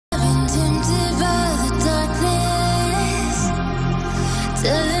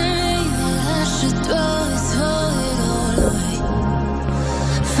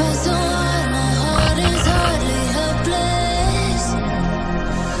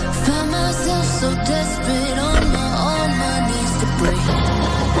so desperate on my knees to break.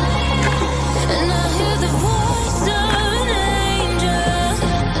 And I hear the voice of an angel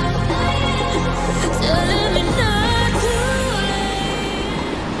telling me not to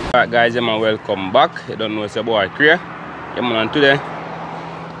leave. Alright guys, yeah man, welcome back. You don't know it's your boy Cray. Yeah man, and today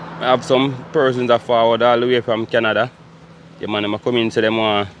I have some persons that forward all the way from Canada. Yeah man, I'm coming to them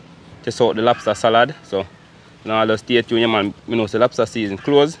want to test out the lobster salad. So now I'll just stay tuned. Yeah man, I know the lobster season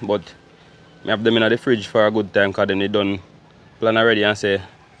closed, but I have them in the fridge for a good time because then they done plan already and say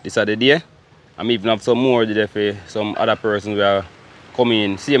this are the day. I'm even have some more today for some other persons who are coming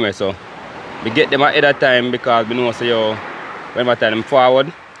in same way. So we get them ahead of time because we know say yo, whenever time them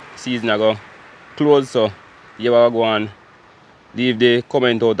forward, season I go close. So you will go and leave the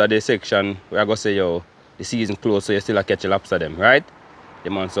comment out of the section where I go say yo, the season closed, so you still catch a lobster them, right? Yeah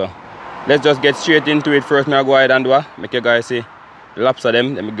man, so let's just get straight into it. First I go ahead and do make you guys see the lobster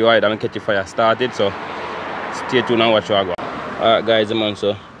them, then we go ahead and catch the fire started. So stay tuned and watch how I go. Alright guys, yeah man,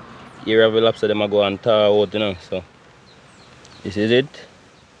 so here have the lobster them I go and tar out, you know. So this is it.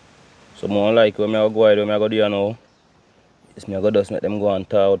 So more like when I go ahead, when I go there now, it's me I go just make them go and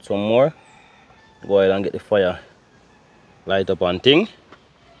tar out some more. Go ahead and get the fire light up and thing.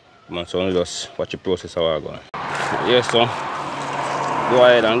 Man, so only just watch the process how I go. Yes, so go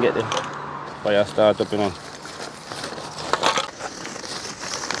ahead and get the fire start up, you know.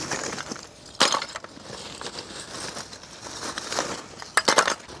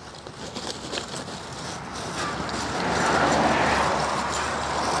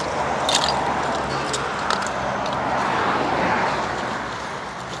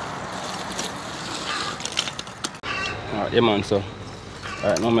 Alright, yeah man, so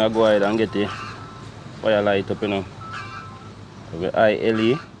alright, now I go ahead and get the fire light up, you know, with the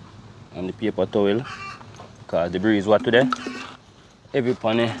ILE and the paper towel because the breeze what today every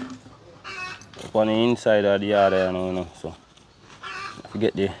upon the inside of the yard, you know, so I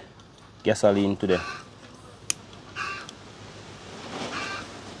forget the gasoline today.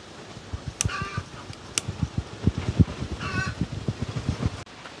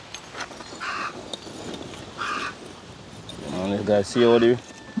 And you guys see how the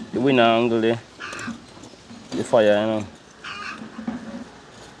wind angle the fire, you know.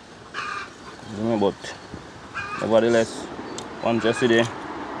 But nevertheless, once you see the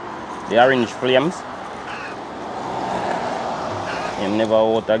orange flames, you never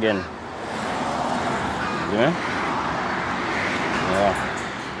out again. Yeah.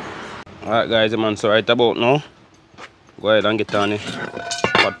 Alright guys, man, so right about now, go ahead and get on the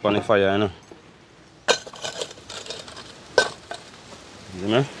pot on the fire, you know. You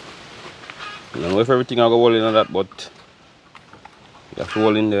know? I don't know if everything I go hold in that, but you have to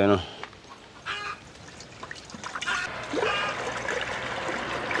hold in there, you know.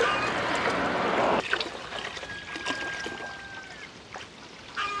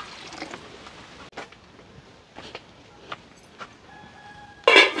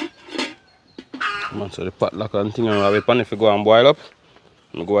 So the pot lock and thing I have pan if you go and boil up,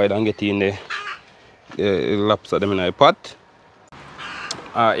 I go ahead and get in the lobster them in the pot.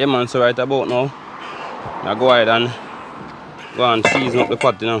 Yeah man, so right about now, I go ahead and season up the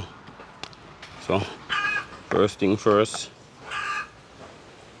pot, you know. So first thing first,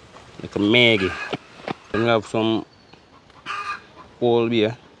 like a Maggie. Then we have some whole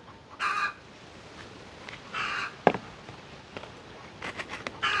beer.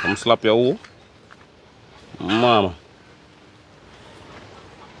 Come slap your hole. Mama.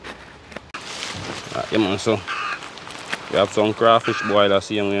 Yeah man, so we have some crawfish boiler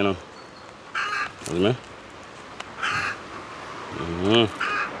same way, you know. See me?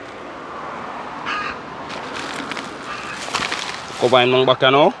 Cover in back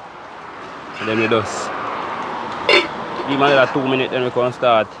now. And then we just give me another 2 minutes, then we can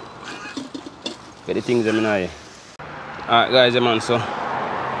start get the things in here. Alright guys, yeah man, so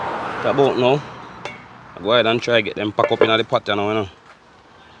it's about now. Go ahead and try to get them pack up in the pot, you know.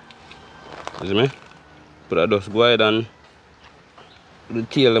 You see me? But I just go ahead and do the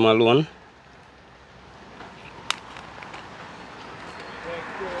tail them alone.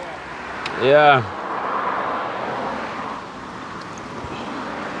 Yeah.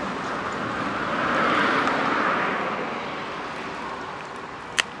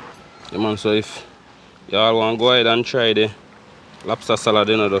 Yeah man, so if y'all want to go ahead and try the lobster salad,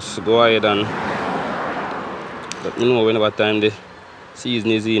 you know, just go ahead and let me know whenever time the season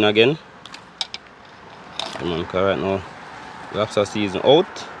is in again. Yeah, man, because right now lobster season out,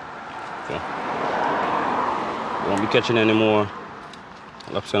 so won't be catching any more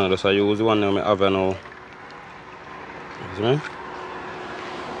lobster now. Just I use the one that I have now. You see me?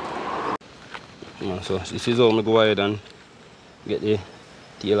 So this is how I go ahead and get the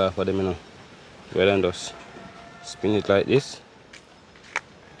tail off of them, you know. Well, then just spin it like this.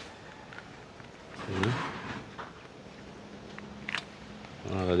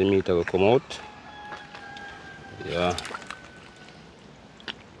 All the meat will come out. Yeah.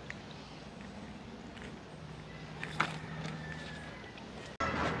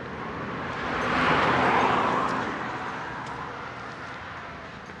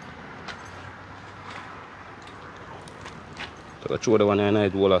 So I throw the one in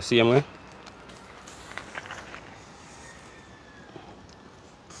the wall the same way.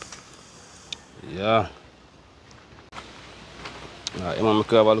 Yeah. Alright, I'm gonna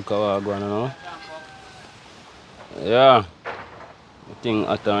have a look at what I'm going on now. Yeah. The thing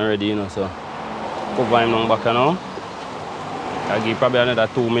hot and ready, you know, so cover him down back now. I'll give probably another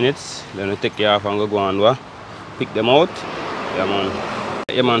 2 minutes. Then we take it off and go and pick them out. Yeah man.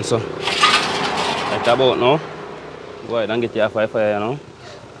 Yeah man, so right about now. Go ahead and get your fire, you know.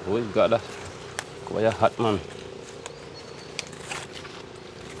 Oh, you got that. Cover your hot man.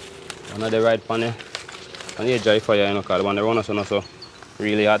 One of the right pan here. And you dry fire, you know, because the one around us is so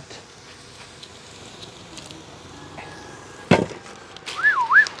really hot.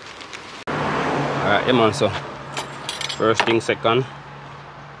 Alright, yeah man, so first thing second,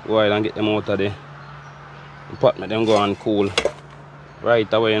 go ahead and get them out of the pot, make them go and cool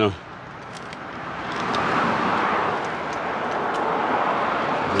right away, you know.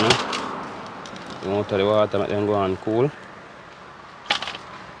 Come out of the water, make them go and cool.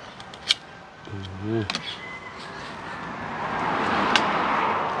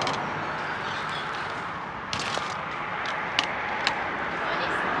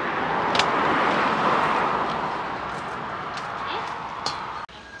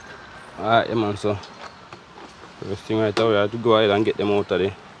 Alright, yeah man, so first thing right away, I have to go ahead and get them out of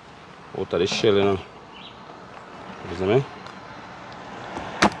the shell, you know. You see me?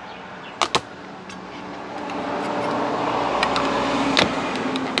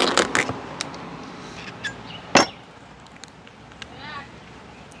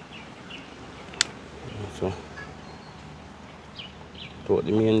 So put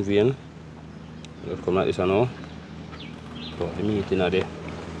the main vein. Just come like this now. Put the meat in the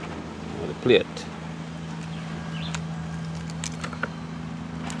plate.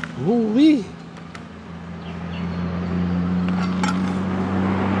 Woo-wee!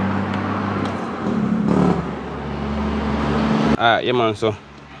 Alright, yeah man, so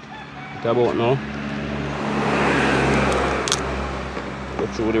it's about now. Go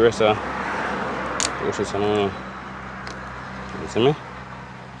through the rest of the process now. You see me?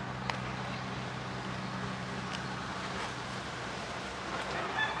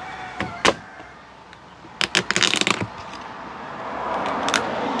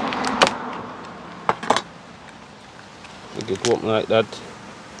 It open like that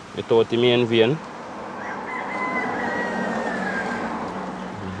without the main vein.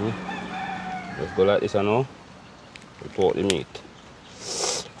 Just go like this now without the meat.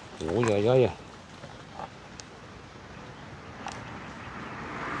 Oh yeah.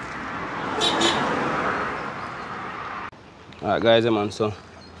 Alright guys, man, so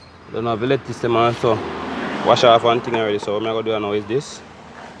don't have to let this man so wash off one thing already. So what I'm gonna do now is this.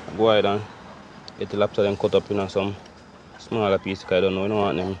 Go ahead and get the lobster and cut up in some smaller piece, because I don't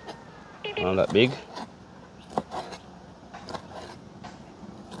want them not that big.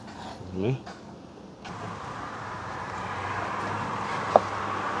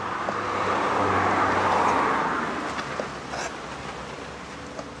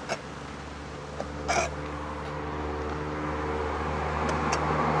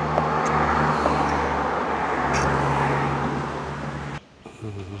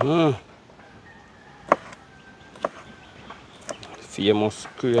 Famous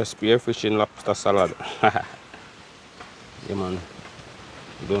crispy fishing lobster salad. Yeah man,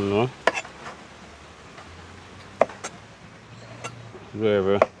 don't know.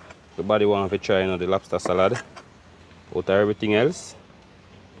 Whoever everybody want to try, you know, the lobster salad out of everything else.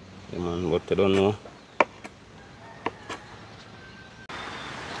 Yeah man, but I don't know.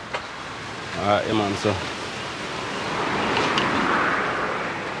 Alright, yeah man, so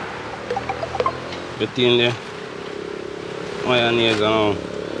the thing there, mayonnaise now.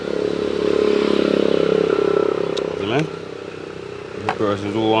 See me? The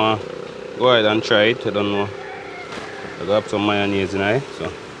persons who want go ahead and try it, I don't know. I got some mayonnaise in it, so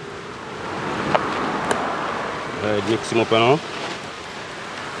alright, mix them up now.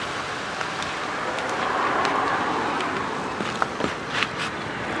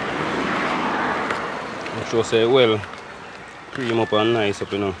 Make sure say well cream up and nice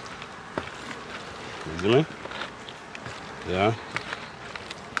up, you know. You see me? Yeah.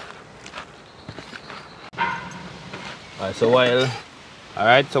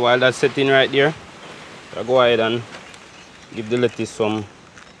 Alright, so while that's sitting right there, I go ahead and give the lettuce some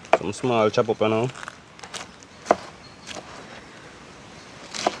small chop up now.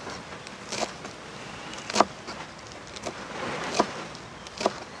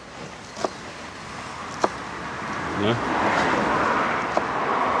 Yeah.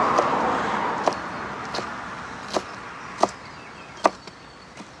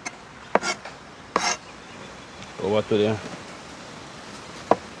 Over to the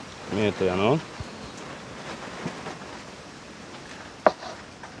tomato, you know.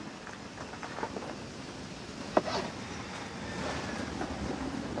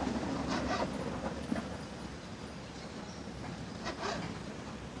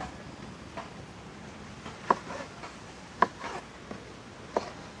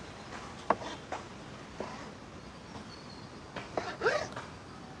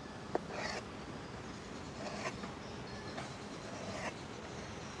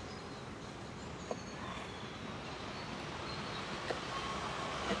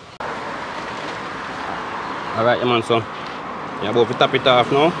 Alright, yeah, man, so you're about to tap it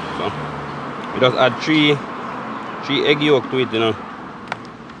off now. So you just add three egg yolk to it, you know.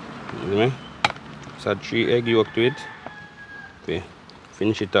 You see me? Just add 3 egg yolk to it. Okay.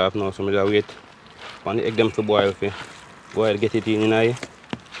 Finish it off now, so I just wait for the egg them to boil. Okay. Go ahead get it in here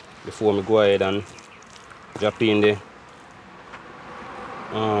before me go ahead and drop in the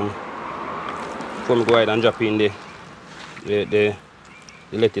the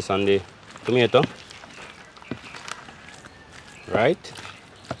lettuce and the tomato. Right?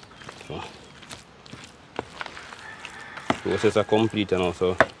 So process are complete now.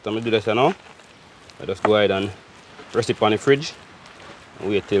 So let me do this now. I just go ahead and rest it on the fridge and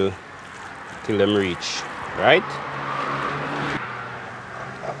wait till them reach. Right?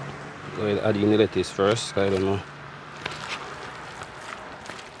 Go ahead and add in the lettuce first. I don't know.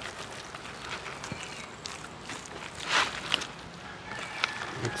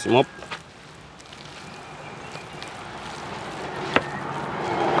 Mix them up.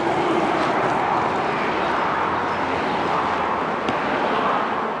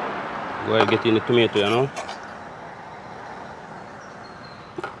 Go ahead and get in the tomato, you know.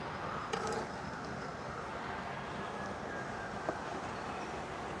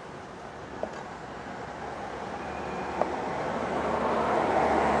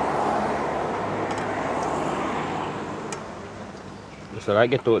 So I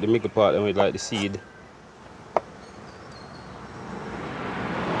get out the middle part and with like the seed.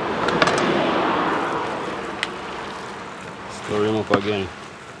 Stir him up again.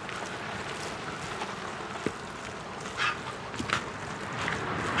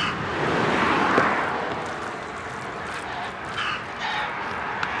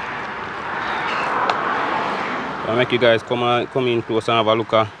 I'll make you guys come in close and have a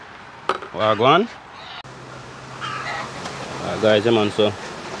look at what I go on. Alright guys, yeah, man, so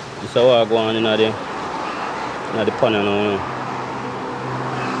this is what I go on in the pan now.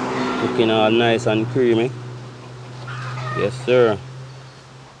 Looking all nice and creamy. Yes sir.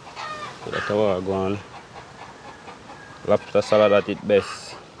 So that's how I go on. Lobster salad at its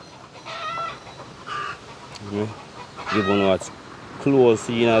best. Even what's close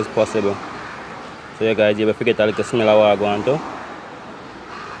in as possible. So you guys, you ever forget a little smell of what I go on to.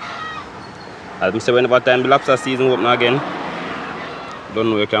 As I say, whenever time the lobster season open again, don't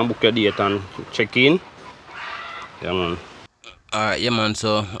know, you can book your date and check in. Yeah man. Alright, yeah man,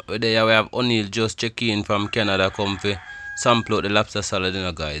 so there we have O'Neil just check in from Canada, come for sample out the lobster salad, you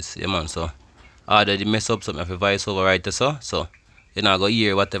know guys. Yeah man, so already mess up something for voice over right so you know go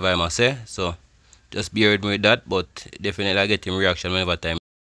hear whatever I must say. So just bear with me with that, but definitely I get him reaction whenever time.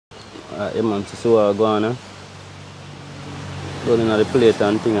 Alright, yeah man, so what I go on Going in the plate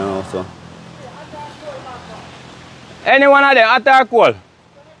and thing and also. Anyone of them hot or cold?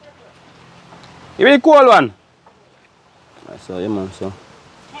 You really cold one? So yeah man, so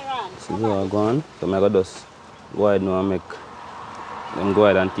this is what I go on. So I got just go ahead now and make them go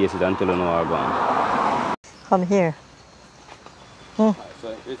ahead and taste it until you know what I go on. Come here. So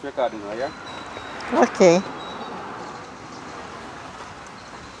it's recording now, yeah? Okay.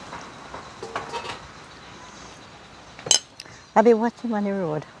 I'll be watching on the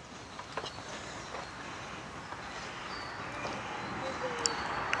road.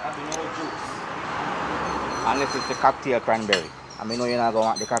 Unless it's the cocktail cranberry. I mean, no, you're not going to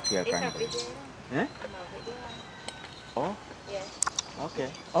want the cocktail cranberry. Eh? Oh? Yes.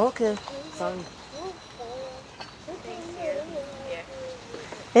 Okay. Okay. Sorry.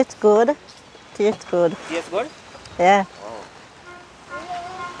 It's good. tastes good. Tastes good? Yeah. Wow.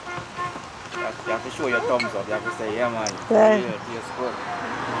 You have to show your thumbs up. You have to say, yeah, man. Yeah. Yeah, tastes good.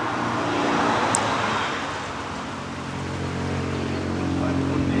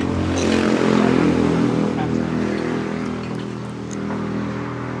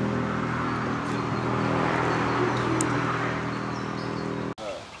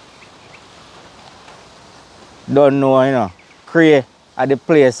 Don't know, you know. Cray at the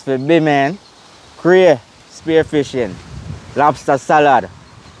place for be man. Cray, spear fishing, lobster salad.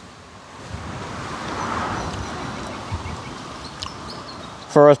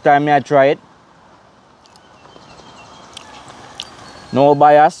 First time I try it. No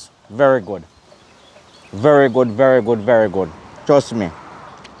bias, very good. Very good, very good, very good. Trust me.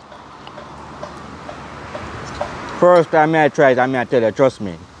 First time I try it, I tell you, trust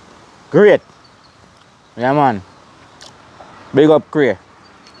me. Great. Yeah, man. Big up Cray.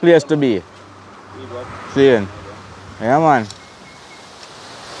 Place to be. See you. Yeah, man.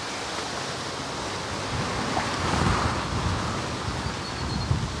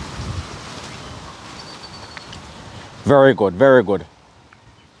 Very good, very good.